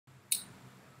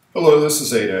Hello, this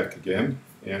is ADAC again,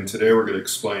 and today we're going to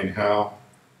explain how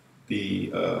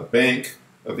the bank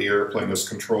of the airplane is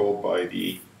controlled by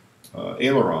the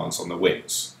ailerons on the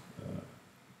wings.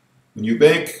 When you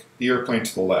bank the airplane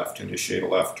to the left, initiate a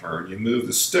left turn, you move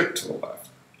the stick to the left.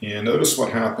 And notice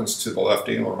what happens to the left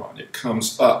aileron. It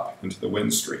comes up into the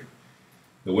wind stream.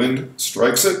 The wind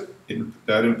strikes it,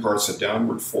 that imparts a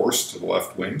downward force to the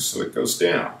left wing, so it goes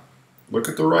down. Look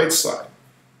at the right side.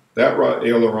 That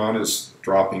aileron is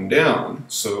dropping down,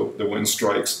 so the wind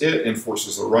strikes it and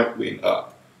forces the right wing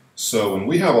up. So when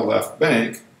we have a left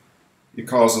bank, it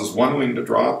causes one wing to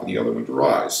drop and the other one to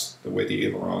rise, the way the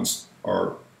ailerons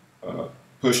are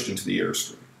pushed into the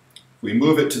airstream. If we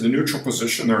move it to the neutral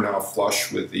position, they're now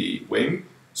flush with the wing,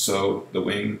 so the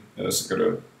wing isn't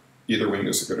going to, either wing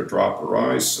isn't going to drop or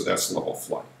rise, so that's level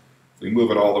flight. If we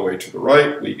move it all the way to the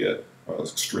right, we get an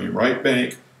extreme right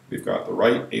bank. We've got the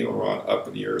right aileron up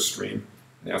in the airstream,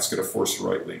 and that's going to force the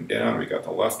right wing down. We've got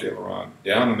the left aileron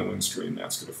down in the wind stream,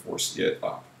 that's going to force it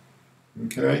up.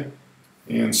 Okay?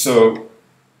 And so you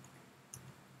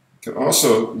can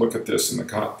also look at this in the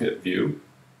cockpit view.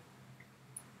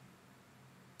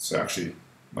 It's actually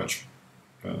much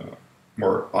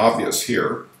more obvious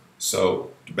here.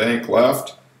 So to bank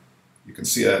left, you can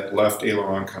see that left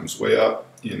aileron comes way up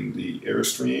in the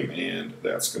airstream, and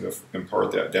that's going to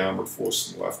impart that downward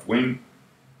force in the left wing.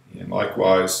 And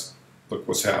likewise, look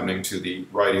what's happening to the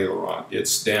right aileron.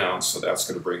 It's down, so that's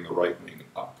going to bring the right wing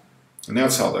up. And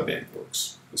that's how that bank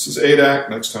works. This is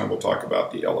ADAC. Next time we'll talk about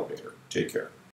the elevator. Take care.